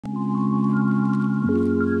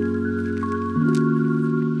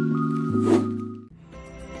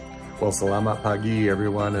Well, selamat pagi,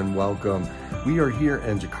 everyone, and welcome. We are here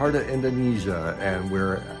in Jakarta, Indonesia, and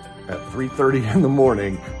we're at 3:30 in the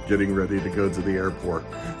morning getting ready to go to the airport.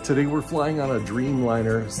 Today, we're flying on a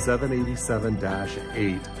Dreamliner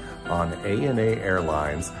 787-8 on ANA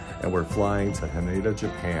Airlines, and we're flying to Haneda,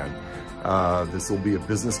 Japan. This will be a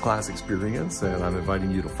business class experience, and I'm inviting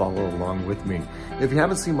you to follow along with me. If you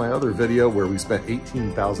haven't seen my other video where we spent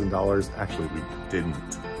 $18,000, actually we didn't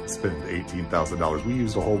spend $18,000. We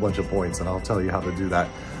used a whole bunch of points, and I'll tell you how to do that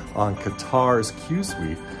on Qatar's Q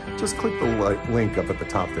Suite. Just click the link up at the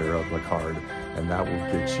top there of the card, and that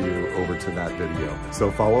will get you over to that video.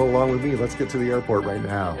 So follow along with me. Let's get to the airport right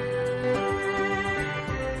now.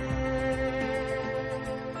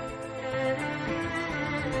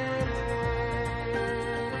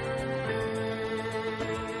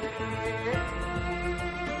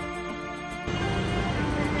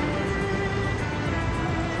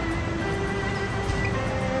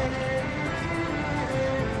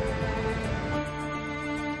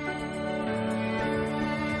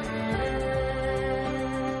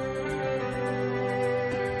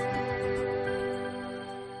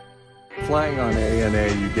 Flying on ANA,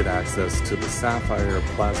 you get access to the Sapphire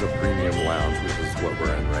Plaza Premium Lounge, which is what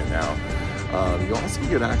we're in right now. You also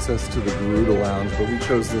get access to the Garuda Lounge, but we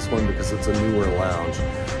chose this one because it's a newer lounge.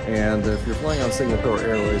 And if you're flying on Singapore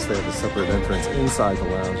Airways, they have a separate entrance inside the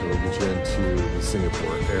lounge that will get you into the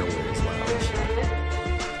Singapore Airways Lounge.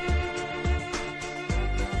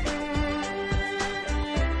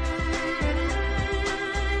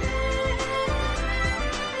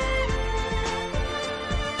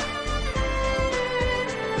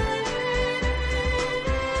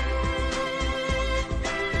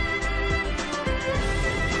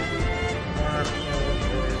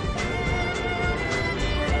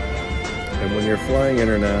 And when you're flying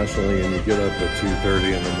internationally and you get up at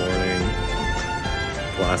 2:30 in the morning,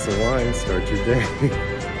 glass of wine, start your day.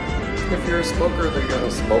 If you're a smoker, they got a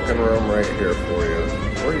smoking room right here for you,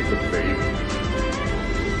 or you could vape.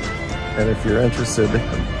 And if you're interested, they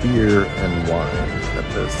have beer and wine at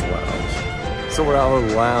this lounge. So we're out of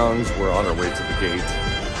the lounge, we're on our way to the gate.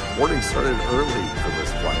 Boarding started early for this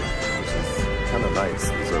flight, which is kind of nice.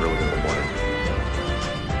 It's early in the morning.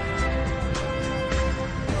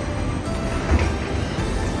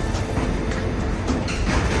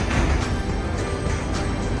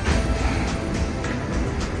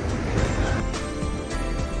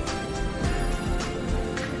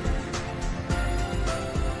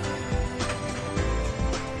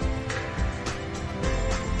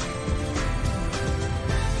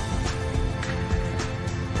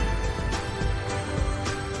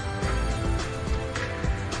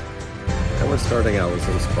 And we're starting out with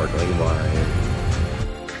some sparkling wine.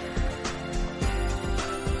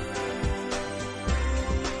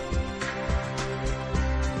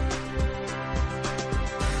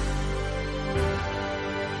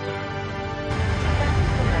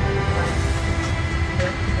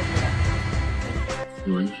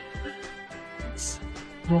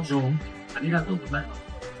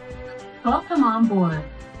 Welcome on board.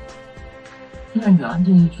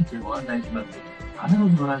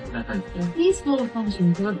 Please pay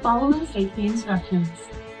attention to the following safety instructions.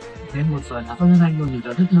 After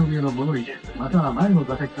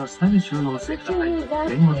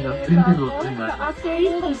you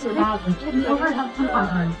leave place your baggage in the overhead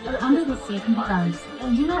compartment or under the seat and bars,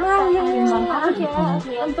 and do not set items on top of the floor,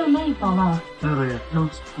 as they may fall off. After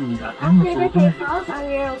the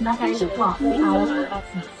takeoff, nothing should block the hours of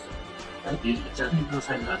exits.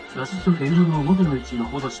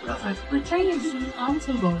 Return your seat and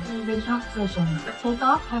table to the original position. Take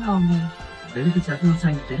off and only. Please keep your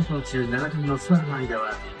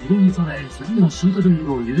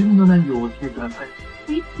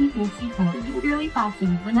seatbelt securely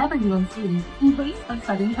fastened whenever you are seated in case of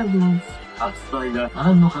sudden turbulence.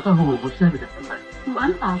 To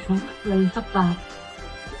unfasten, raise the flap.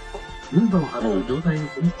 To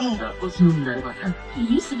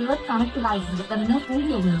use the electronic devices that emit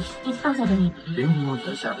radio waves is prohibited.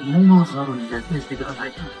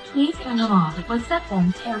 Please turn them off or set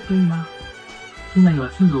them to airplane mode. Smoking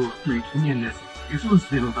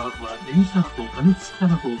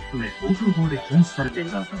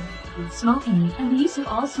and the use of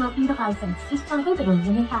all smoking devices is prohibited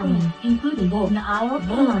in the cabin, including in the aisle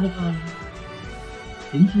and auditorium.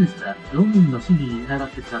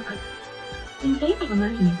 In case of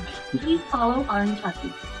emergency, please follow our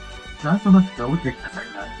instructions.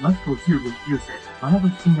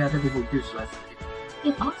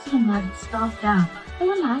 If oxygen masks drop down,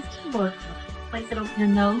 pull a mask forward. Place it over your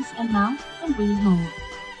nose and mouth and breathe more.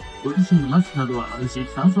 ご自身のマスクなどは外し、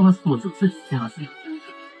酸素マスクを直接つけます。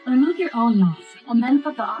A Remove your own mask and then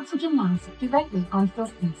put the oxygen mask directly on your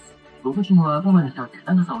face. ご部品は頭にかけ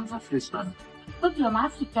長さを調整します。Put the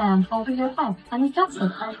elastic band over your head and adjust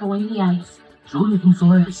it by pulling the ends. 衝撃に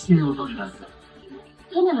備える姿勢をとります。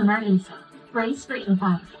In an emergency, brace for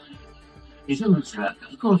impact. 非常口は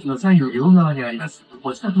飛行機の左右両側にあります。ご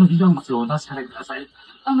自宅の非常口をお確かめください。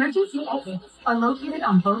Emergency exits are located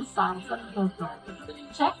on both sides of the door.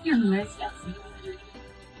 Check your nearest exit.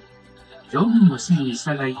 乗務員の指示に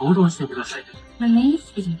従い行動してください。Remain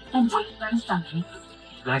seated and wait for instructions.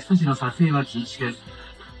 外出時の撮影は禁止です。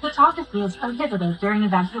Photography is prohibited during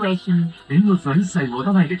evacuation. 電物は一切持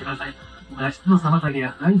たないでください。脱出の妨げ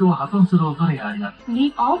やフライトを破損する恐れがあります。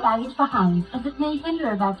Leave all baggage behind as it may hinder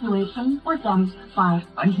evacuation or damage the flight.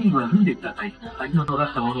 ハイヒールは脱いでください。鍵の尖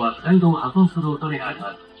ったものはフライトを破損する恐れがあり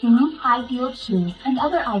ます。Remove high-heeled shoes and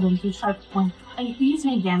other items with sharp points, as these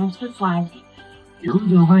may damage the flight. 両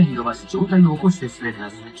腕を前に伸ばし上体を起こして滑りま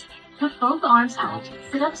す。Put both arms out,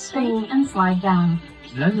 sit up straight, and slide down.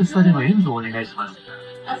 左の下での援助をお願いします。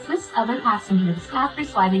Assist other passengers after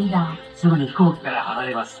sliding down. すぐに飛行機から離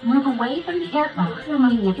れます。Move away from the aircraft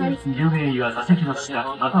immediately. 有名医は座席の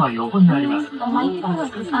下、または横にあります。The life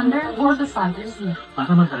vest is under or beside your seat.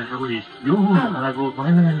 頭からかぶり、両方の金具を止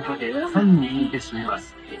めながらにかけ、左右に引いて締めま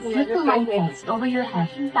す。Slip the life vest over your head,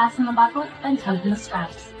 fasten the buckle, and tighten the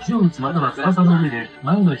straps. 非常口または翼の上で、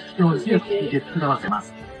前の引き手を強く引いて膨らませま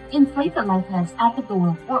す。Inflate the life vest at the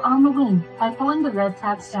door or on the wing by pulling the red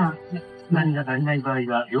tabs down. 何が足りない場合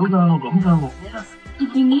は、両側のゴム管を振ります。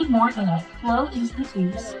If you need more air, blow into the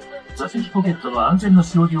tubes. 座席ポケットの安全の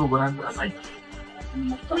しおりをご覧ください。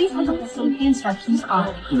Please look at the safety instructions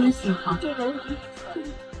card in your seat pocket.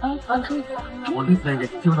 お手伝いが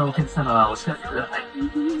必要なお客様はお知らせください。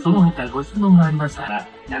その他ご質問がありましたら、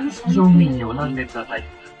客室乗務員にお尋ねください。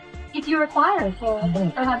If you require a tour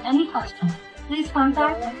or have any questions, please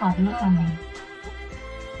contact the cabin attendant.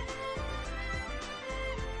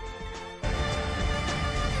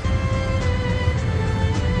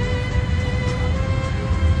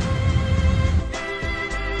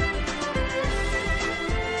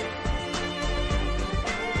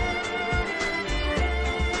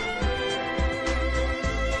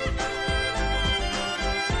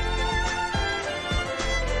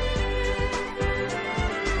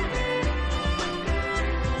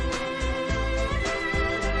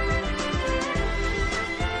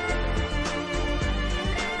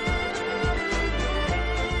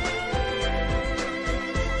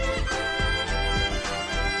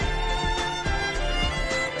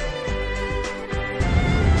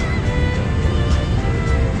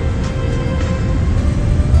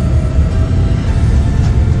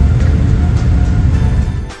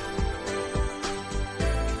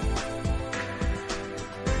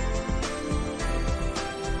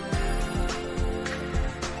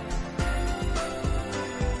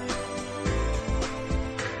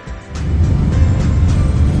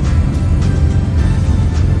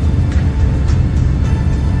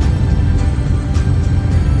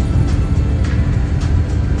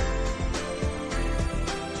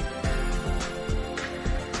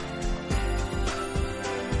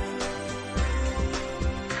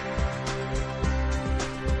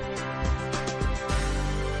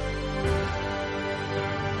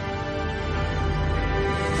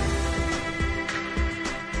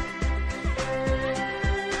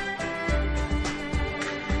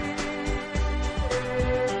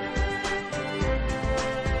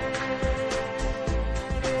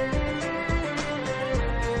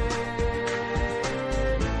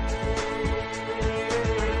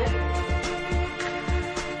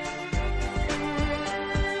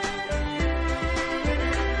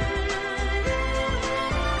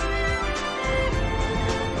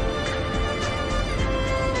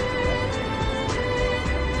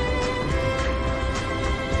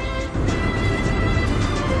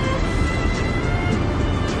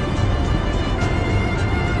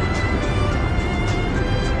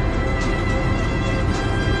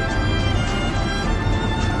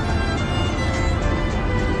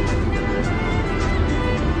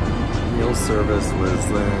 Service was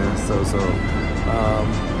so.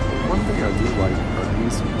 One thing I do like are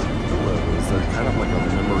these pillows. They're kind of like a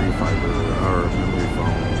memory fiber or memory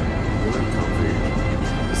foam. Really comfy.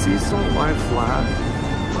 The seats don't lie flat,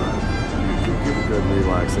 but you can get a good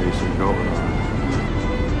relaxation going on.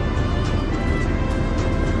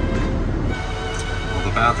 Well,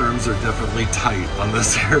 the bathrooms are definitely tight on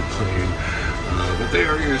this airplane, but they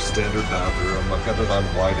are your standard bathroom. I've got it on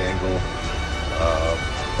wide angle.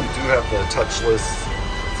 We do have the touchless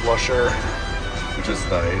flusher, which is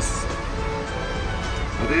nice.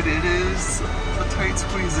 But it is a tight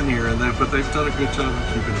squeeze in here, but they've done a good job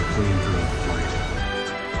of keeping it clean throughout the flight.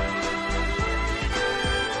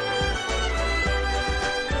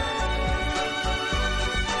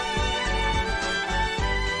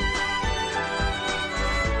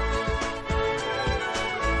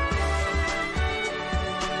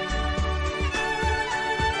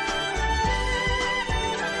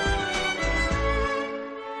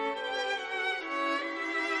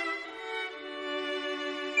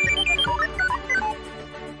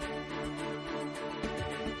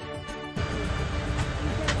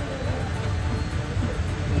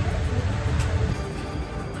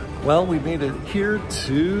 Well, we made it here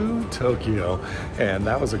to Tokyo, and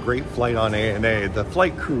that was a great flight on ANA. The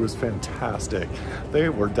flight crew was fantastic. They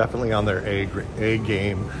were definitely on their A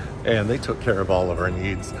game, and they took care of all of our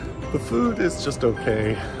needs. The food is just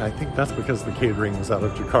okay. I think that's because the catering was out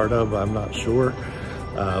of Jakarta, but I'm not sure.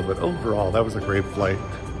 But overall, that was a great flight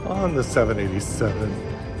on the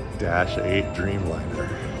 787-8 Dreamliner.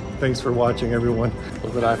 Thanks for watching, everyone.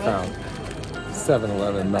 Look what I found.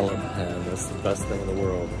 7-Eleven melon pan. That's the best thing in the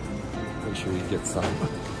world. Make sure you get some.